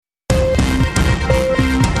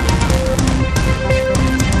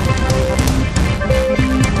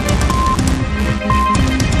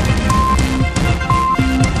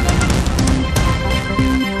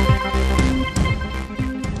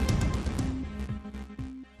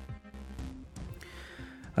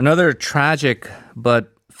Another tragic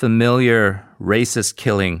but familiar racist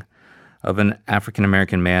killing of an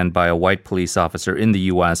African-American man by a white police officer in the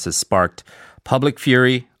U.S. has sparked public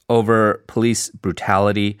fury over police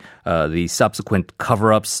brutality, the subsequent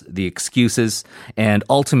cover-ups, the excuses, and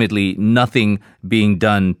ultimately nothing being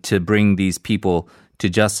done to bring these people to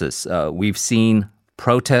justice. We've seen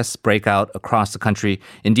protests break out across the country.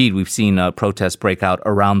 Indeed, we've seen protests break out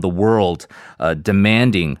around the world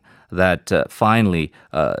demanding that finally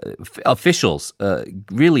officials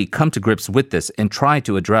really come to grips with this and try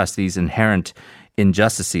to address these inherent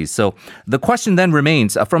injustices. So the question then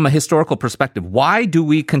remains, from a historical perspective, why do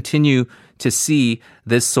we continue to see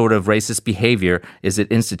this sort of racist behavior? Is it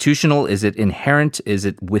institutional? Is it inherent? Is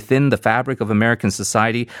it within the fabric of American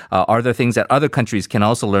society? Are there things that other countries can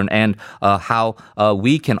also learn, and how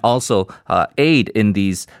we can also aid in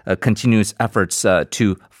these continuous efforts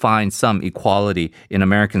to find some equality in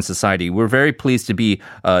American society? We're very pleased to be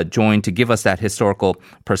joined to give us that historical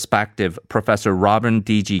perspective, Professor Robin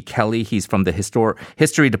D.G. Kelley. He's from the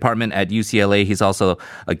History Department at UCLA. He's also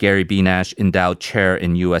a Gary B. Nash Endowed Chair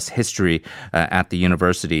in U.S. History at the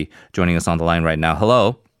university, joining us on the line right now.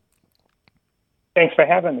 Hello. Thanks for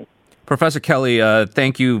having me. Professor Kelley,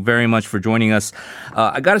 thank you very much for joining us.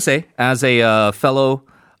 I got to say, as a fellow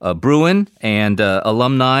Bruin and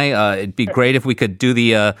alumni, it'd be great if we could do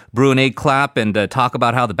the Bruin 8 clap and talk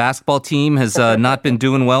about how the basketball team has not been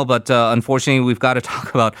doing well, but unfortunately we've got to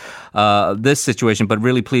talk about this situation, but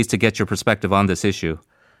really pleased to get your perspective on this issue.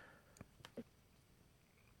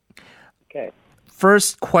 Okay.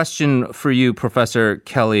 First question for you, Professor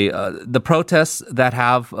Kelley. The protests that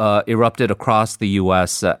have erupted across the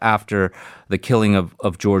U.S. After the killing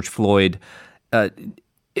of George Floyd,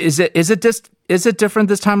 is it different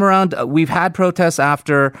this time around? We've had protests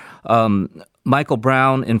after Michael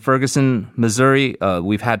Brown in Ferguson, Missouri.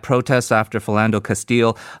 We've had protests after Philando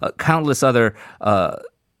Castile. Countless other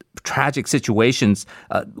tragic situations.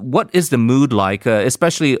 What is the mood like,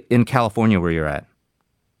 especially in California where you're at?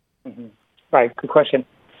 Mm-hmm. Right, good question.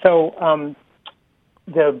 So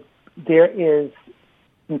there is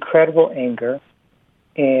incredible anger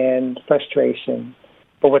and frustration.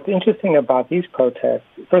 But what's interesting about these protests,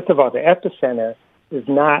 first of all, the epicenter is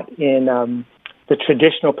not in the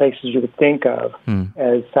traditional places you would think of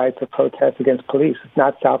as sites of protest against police. It's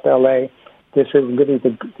not South LA. This is really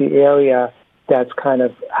the area that's kind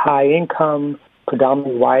of high income,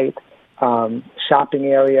 predominantly white, shopping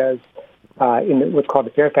areas, in what's called the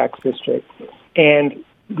Fairfax district. And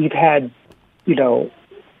we've had,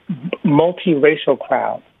 multiracial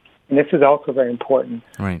crowds. And this is also very important.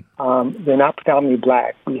 Right. They're not predominantly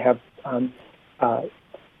black. We have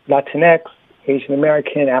Latinx, Asian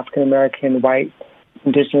American, African American, white,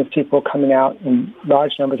 indigenous people coming out in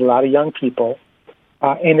large numbers, a lot of young people.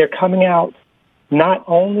 And they're coming out not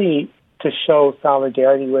only to show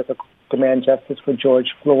solidarity with demand justice for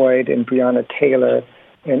George Floyd and Breonna Taylor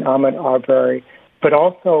and Ahmaud Arbery, but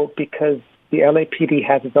also because the LAPD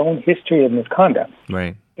has its own history of misconduct.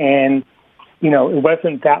 Right. And, it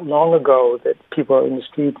wasn't that long ago that people are in the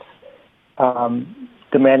streets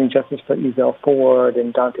demanding justice for Ezell Ford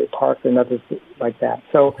and Dante Parker and others like that.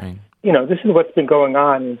 So, right. This is what's been going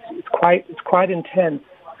on. It's quite intense,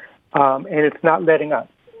 and it's not letting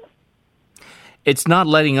up. It's not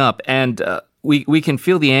letting up, and we can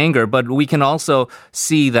feel the anger, but we can also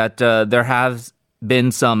see that there has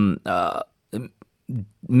been some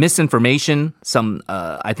misinformation, some,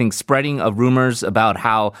 I think, spreading of rumors about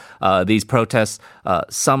how these protests,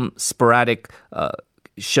 some sporadic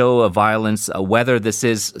show of violence, whether this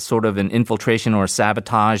is sort of an infiltration or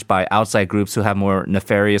sabotage by outside groups who have more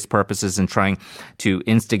nefarious purposes in trying to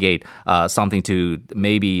instigate something to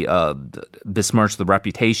maybe besmirch the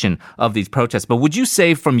reputation of these protests. But would you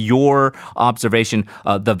say from your observation,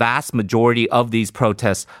 the vast majority of these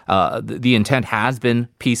protests, the intent has been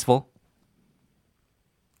peaceful?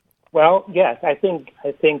 Well, yes, I think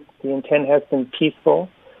the intent has been peaceful.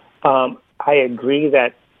 I agree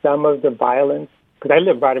that some of the violence, because I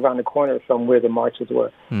live right around the corner from where the marches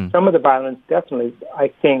were, some of the violence definitely, I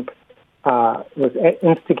think, was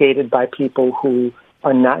instigated by people who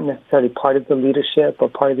are not necessarily part of the leadership or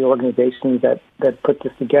part of the organizations that put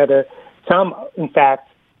this together. Some, in fact,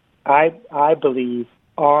 I believe,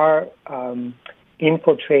 are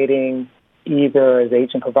infiltrating either as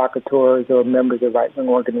agent provocateurs or members of right-wing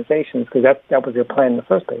organizations, because that was their plan in the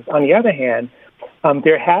first place. On the other hand,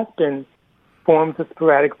 there has been forms of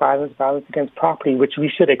sporadic violence against property, which we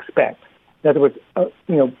should expect. In other words,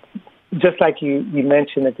 just like you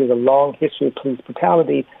mentioned that there's a long history of police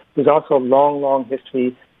brutality, there's also a long, long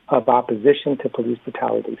history of opposition to police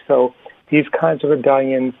brutality. So these kinds of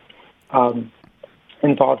rebellions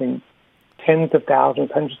involving tens of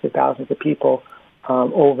thousands, hundreds of thousands of people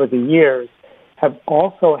over the years, have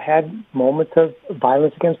also had moments of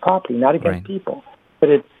violence against property, not against people. But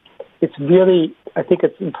it's really, I think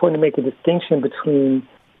it's important to make a distinction between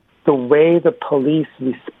the way the police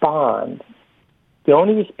respond. The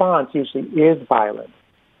only response usually is violence,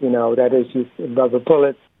 that is use of rubber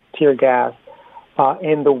bullets, tear gas,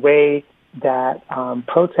 and the way that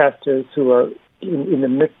protesters who are in the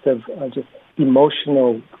midst of just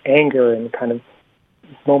emotional anger and kind of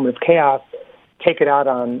moment of chaos take it out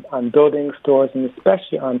on buildings, stores, and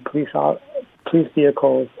especially on police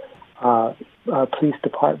vehicles, police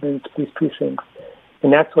departments, police precincts,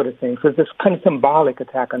 and that sort of thing. So it's this kind of symbolic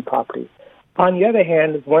attack on property. On the other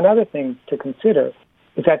hand, one other thing to consider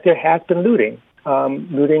is that there has been looting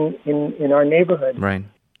in our neighborhood. Right.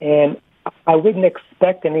 And I wouldn't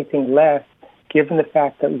expect anything less given the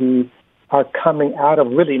fact that we are coming out of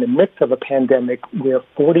really in the midst of a pandemic where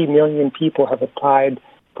 40 million people have applied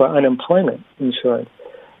for unemployment insurance.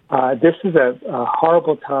 This is a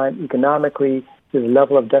horrible time economically. There's a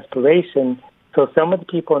level of desperation. So some of the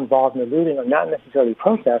people involved in the looting are not necessarily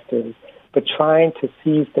protesters, but trying to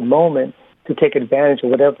seize the moment to take advantage of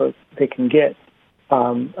whatever they can get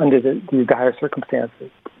under these dire circumstances.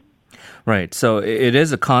 Right. So it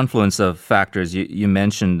is a confluence of factors. You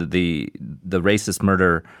mentioned the racist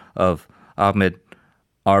murder of Ahmaud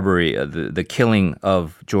Arbery, the killing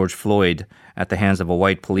of George Floyd at the hands of a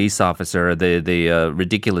white police officer, the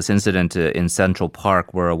ridiculous incident in Central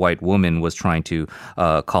Park where a white woman was trying to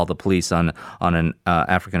call the police on an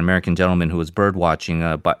African-American gentleman who was bird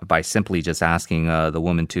watching by simply just asking the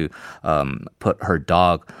woman to put her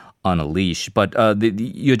dog on a leash. But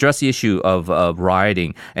you address the issue of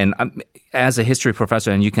rioting. And as a history professor,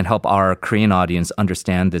 and you can help our Korean audience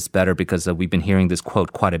understand this better because we've been hearing this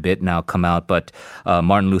quote quite a bit now come out. But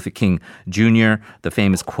Martin Luther King Jr., the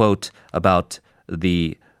famous quote about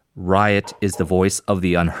the riot is the voice of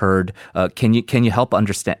the unheard. Can you help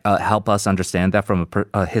us understand that from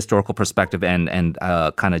a historical perspective and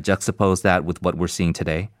kind of juxtapose that with what we're seeing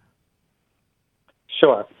today?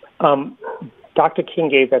 Sure. Dr. King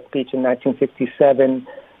gave that speech in 1967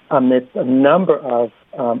 amidst a number of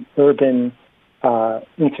urban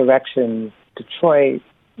insurrections, Detroit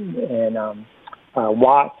and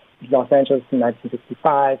Watts, Los Angeles in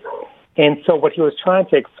 1965. And so what he was trying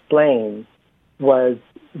to explain was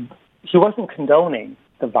he wasn't condoning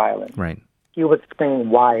the violence. Right. He was explaining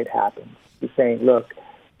why it happened. He's saying, look,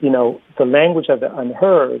 the language of the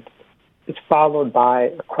unheard is followed by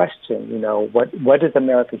a question, what is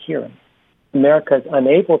America hearing? America is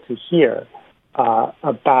unable to hear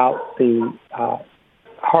about the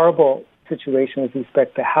horrible situation with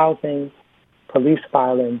respect to housing, police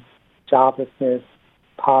violence, joblessness,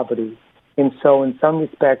 poverty. And so in some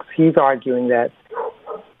respects, he's arguing that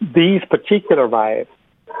these particular riots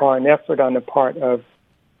are an effort on the part of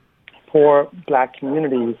poor black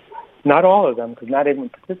communities, not all of them, because not everyone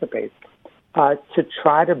participates, to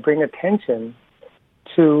try to bring attention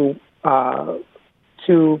to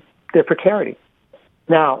their precarity.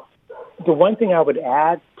 Now, the one thing I would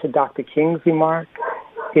add to Dr. King's remark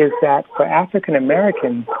is that for African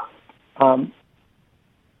Americans,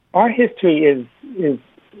 our history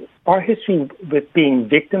with being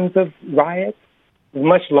victims of riots is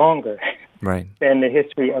much longer than the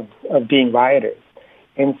history of being rioters.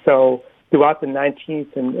 And so throughout the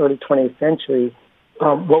 19th and early 20th century,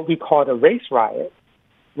 what we called a race riot,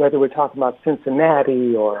 whether we're talking about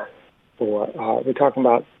Cincinnati or we're talking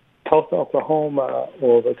about Tulsa, Oklahoma,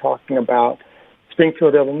 or we're talking about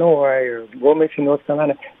Springfield, Illinois, or Wilmington, North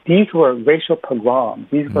Carolina, these were racial pogroms.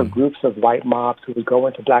 These were groups of white mobs who would go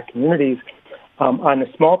into black communities on a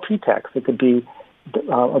small pretext. It could be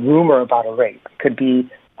a rumor about a rape. It could be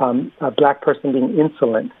a black person being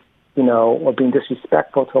insolent, or being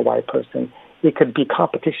disrespectful to a white person. It could be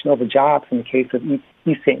competition over jobs in the case of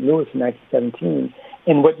East St. Louis in 1917.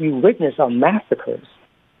 And what you witness are massacres,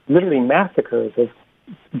 literally massacres of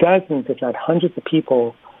dozens, if not hundreds of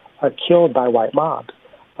people are killed by white mobs.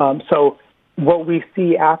 So what we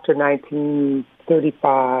see after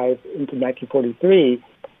 1935 into 1943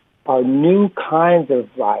 are new kinds of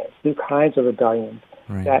riots, new kinds of rebellions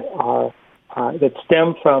that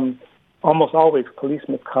stem from almost always police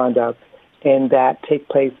misconduct and that take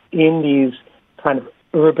place in these kind of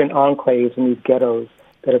urban enclaves in these ghettos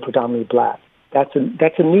that are predominantly black. That's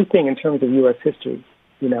a new thing in terms of U.S. history,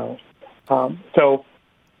 So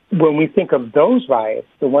when we think of those riots,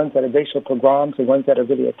 the ones that are racial pogroms, the ones that are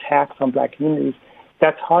really attacks on black communities,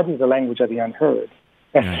 that's hardly the language of the unheard.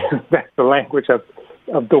 That's the language of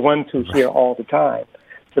the ones who hear all the time,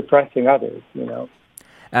 suppressing others,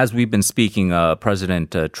 as we've been speaking,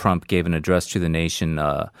 President Trump gave an address to the nation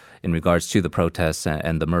in regards to the protests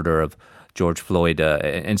and the murder of George Floyd.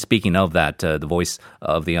 And speaking of that, the voice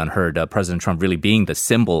of the unheard, President Trump really being the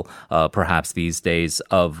symbol, perhaps these days,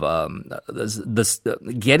 of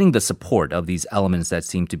getting the support of these elements that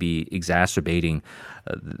seem to be exacerbating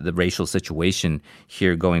the racial situation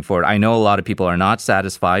here going forward. I know a lot of people are not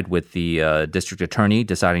satisfied with the district attorney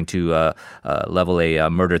deciding to level a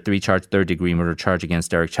third-degree murder charge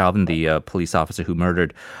against Derek Chauvin, the police officer who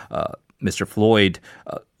murdered Mr. Floyd.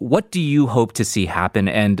 What do you hope to see happen?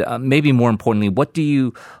 And maybe more importantly, what do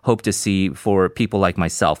you hope to see for people like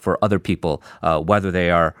myself, for other people, whether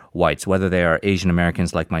they are whites, whether they are Asian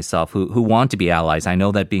Americans like myself, who want to be allies? I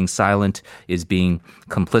know that being silent is being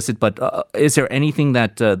complicit, but is there anything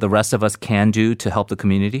that the rest of us can do to help the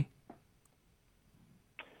community?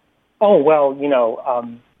 Oh, well,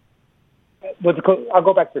 I'll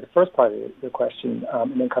go back to the first part of the question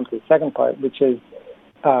and then come to the second part, which is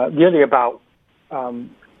really about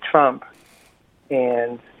Trump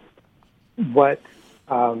and what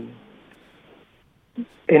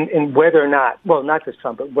and whether or not, well, not just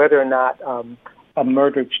Trump, but whether or not a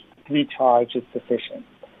murder recharge is sufficient.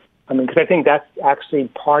 I mean, because I think that's actually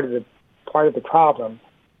part of the problem.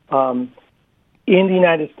 In the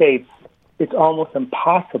United States, it's almost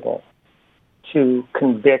impossible to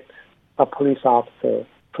convict a police officer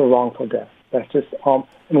for wrongful death. That's just,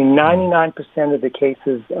 99% of the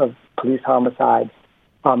cases of police homicide,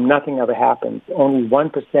 nothing ever happens. Only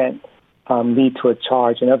 1% lead to a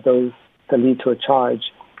charge, and of those that lead to a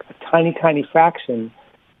charge, a tiny, tiny fraction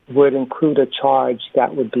would include a charge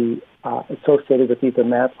that would be associated with either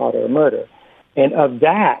manslaughter or murder. And of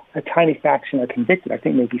that, a tiny fraction are convicted. I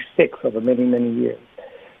think maybe 6 over many, many years.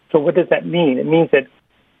 So what does that mean? It means that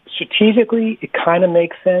strategically, it kind of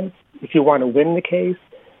makes sense, if you want to win the case,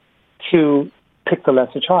 to pick the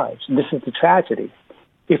lesser charge. This is the tragedy.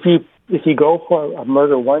 If you go for a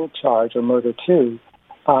murder 1 charge or murder 2,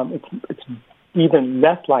 it's even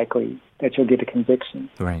less likely that you'll get a conviction.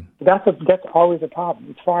 Right. That's always a problem.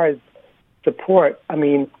 As far as support,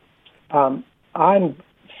 I'm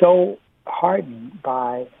so heartened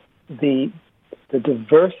by the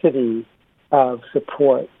diversity of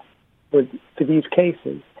support for these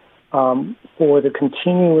cases, for the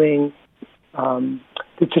continuing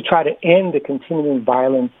to try to end the continuing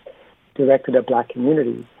violence directed at Black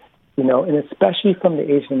communities, and especially from the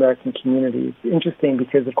Asian American community. It's interesting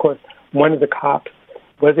because, of course, one of the cops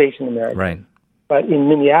was Asian American. Right. But in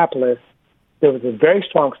Minneapolis, there was a very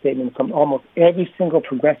strong statement from almost every single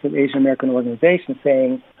progressive Asian American organization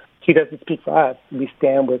saying, he doesn't speak for us, we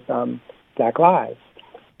stand with Black lives.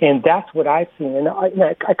 And that's what I've seen. And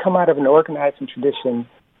I come out of an organizing tradition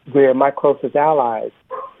where my closest allies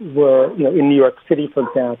were, in New York City, for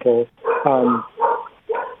example,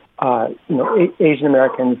 Asian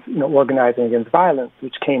Americans, organizing against violence,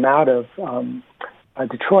 which came out of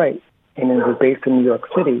Detroit and was based in New York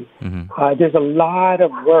City. Mm-hmm. There's a lot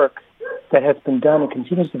of work that has been done and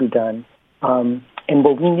continues to be done. And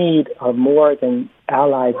what we need are more than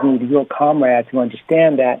allies. We need real comrades who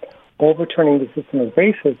understand that overturning the system of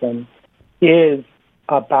racism is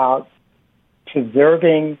about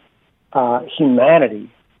preserving humanity.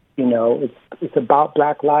 It's about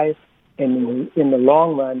Black life, and in the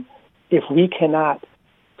long run, if we cannot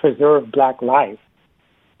preserve Black life,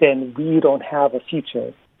 then we don't have a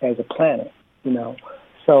future as a planet.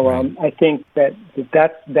 So right. I think that's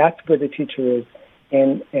where the future is,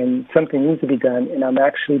 and something needs to be done. And I'm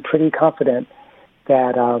actually pretty confident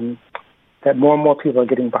that that more and more people are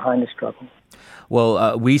getting behind the struggle.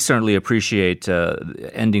 Well, we certainly appreciate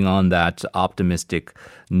ending on that optimistic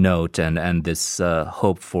note and this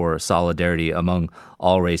hope for solidarity among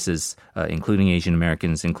all races, including Asian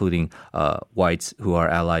Americans, including whites who are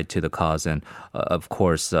allied to the cause, and of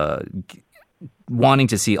course, wanting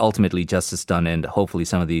to see ultimately justice done and hopefully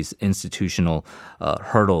some of these institutional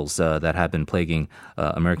hurdles that have been plaguing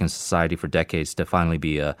American society for decades to finally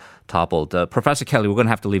be toppled. Professor Kelley, we're going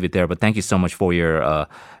to have to leave it there, but thank you so much for your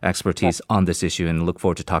expertise on this issue and look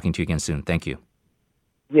forward to talking to you again soon. Thank you.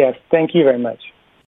 Yes, thank you very much.